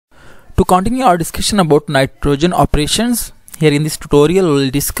To continue our discussion about nitrogen operations, here in this tutorial we will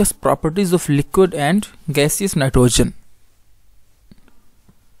discuss properties of liquid and gaseous nitrogen.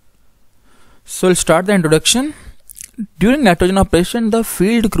 So we'll start the introduction. During nitrogen operation, the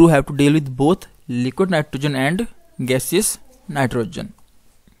field crew have to deal with both liquid nitrogen and gaseous nitrogen.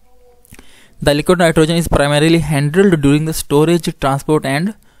 The liquid nitrogen is primarily handled during the storage, transport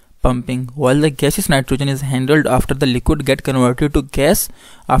and pumping, while the gaseous nitrogen is handled after the liquid get converted to gas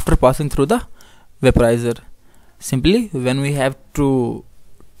after passing through the vaporizer. Simply, when we have to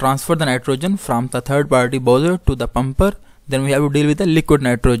transfer the nitrogen from the third party bowser to the pumper, then we have to deal with the liquid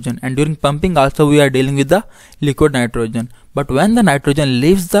nitrogen, and during pumping also we are dealing with the liquid nitrogen. But when the nitrogen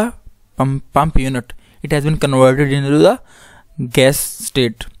leaves the pump unit, it has been converted into the gas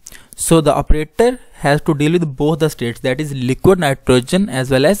state. So the operator has to deal with both the states, that is liquid nitrogen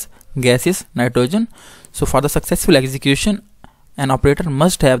as well as gaseous nitrogen. So for the successful execution, an operator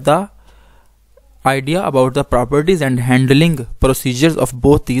must have the idea about the properties and handling procedures of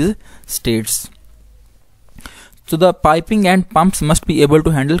both these states. So the piping and pumps must be able to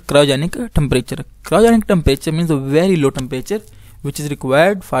handle cryogenic temperature. Cryogenic temperature means a very low temperature which is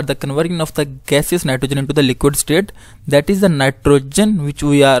required for the conversion of the gaseous nitrogen into the liquid state. That is, the nitrogen which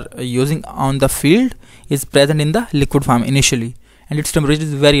we are using on the field is present in the liquid form initially, and its temperature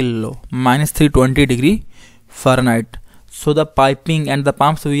is very low, -320 degree Fahrenheit. So the piping and the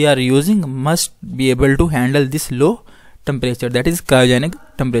pumps we are using must be able to handle this low temperature, that is cryogenic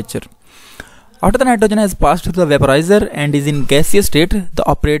temperature. After the nitrogen has passed through the vaporizer and is in gaseous state, the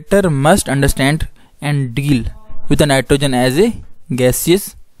operator must understand and deal with the nitrogen as a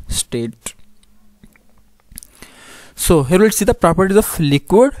gaseous state. So here we'll see the properties of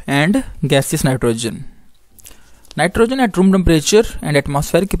liquid and gaseous nitrogen. Nitrogen at room temperature and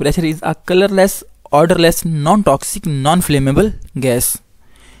atmospheric pressure is a colorless, odorless, non-toxic, non-flammable gas.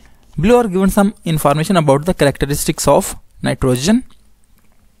 Below are given some information about the characteristics of nitrogen.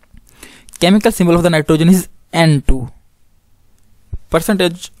 Chemical symbol of the nitrogen is N2.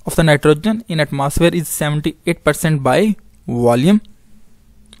 Percentage of the nitrogen in atmosphere is 78% by volume.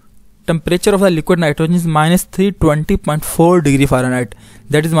 Temperature of the liquid nitrogen is -320.4 degree Fahrenheit,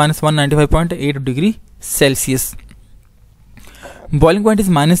 that is -195.8 degree Celsius. Boiling point is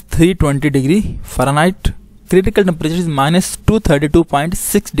 -320 degree Fahrenheit. Critical temperature is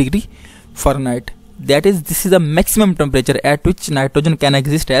 -232.6 degree Fahrenheit. That is, this is the maximum temperature at which nitrogen can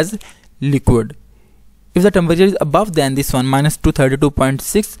exist as liquid. If the temperature is above than this one,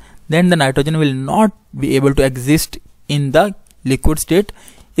 -232.6, then the nitrogen will not be able to exist in the liquid state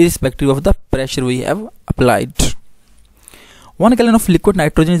irrespective of the pressure we have applied. 1 gallon of liquid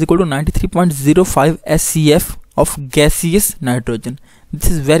nitrogen is equal to 93.05 SCF of gaseous nitrogen. This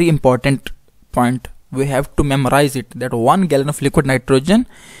is very important point. We have to memorize it, that 1 gallon of liquid nitrogen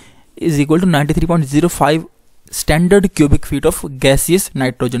is equal to 93.05 standard cubic feet of gaseous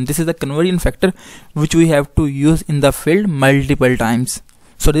nitrogen. This is the conversion factor which we have to use in the field multiple times.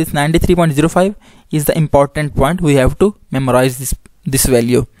 So this 93.05 is the important point. We have to memorize this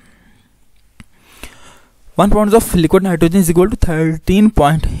value. 1 pound of liquid nitrogen is equal to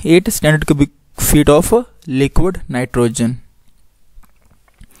 13.8 standard cubic feet of liquid nitrogen.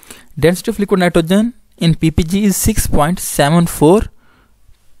 Density of liquid nitrogen in ppg is 6.74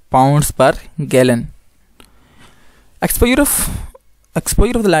 pounds per gallon. Exposure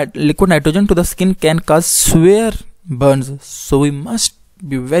of the liquid nitrogen to the skin can cause severe burns, so we must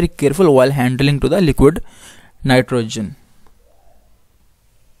be very careful while handling to the liquid nitrogen.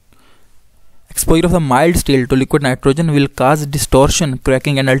 Exposure of the mild steel to liquid nitrogen will cause distortion,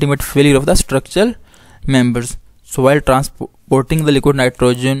 cracking and ultimate failure of the structural members. So while transporting the liquid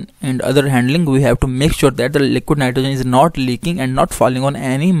nitrogen and other handling, we have to make sure that the liquid nitrogen is not leaking and not falling on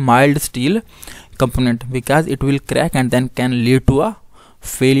any mild steel component, because it will crack and then can lead to a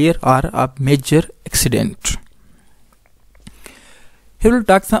failure or a major accident. Here we'll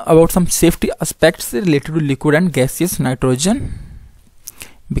talk about some safety aspects related to liquid and gaseous nitrogen.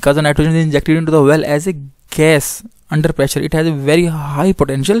 Because the nitrogen is injected into the well as a gas under pressure, it has a very high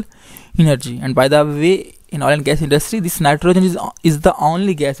potential energy, and by the way, in oil and gas industry, this nitrogen is the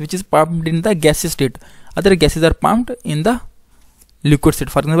only gas which is pumped in the gaseous state. Other gases are pumped in the liquid state.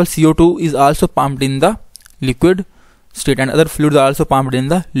 For example, CO2 is also pumped in the liquid state, and other fluids are also pumped in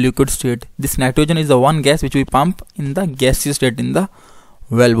the liquid state. This nitrogen is the one gas which we pump in the gaseous state in the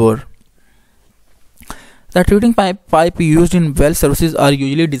well bore. The treating pipe used in well services are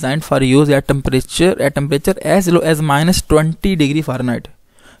usually designed for use at temperature as low as -20 degree Fahrenheit.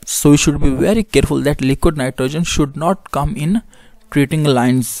 So we should be very careful that liquid nitrogen should not come in treating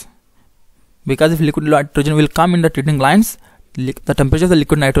lines, because if liquid nitrogen will come in the treating lines, the temperature of the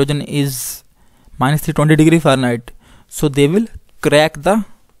liquid nitrogen is minus 320 degree Fahrenheit, so they will crack the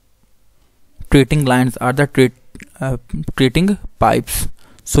treating lines or the treating pipes.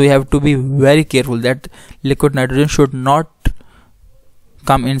 So you have to be very careful that liquid nitrogen should not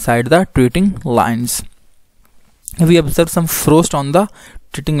come inside the treating lines. If we observe some frost on the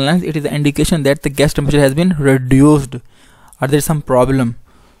treating lines, it is an indication that the gas temperature has been reduced or there is some problem.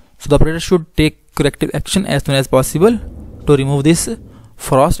 So the operator should take corrective action as soon as possible to remove this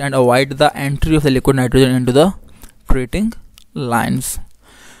frost and avoid the entry of the liquid nitrogen into the treating lines.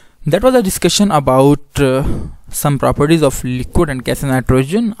 That was a discussion about some properties of liquid and gaseous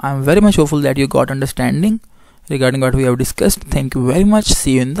nitrogen. I am very much hopeful that you got understanding regarding what we have discussed. Thank you very much.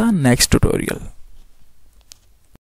 See you in the next tutorial.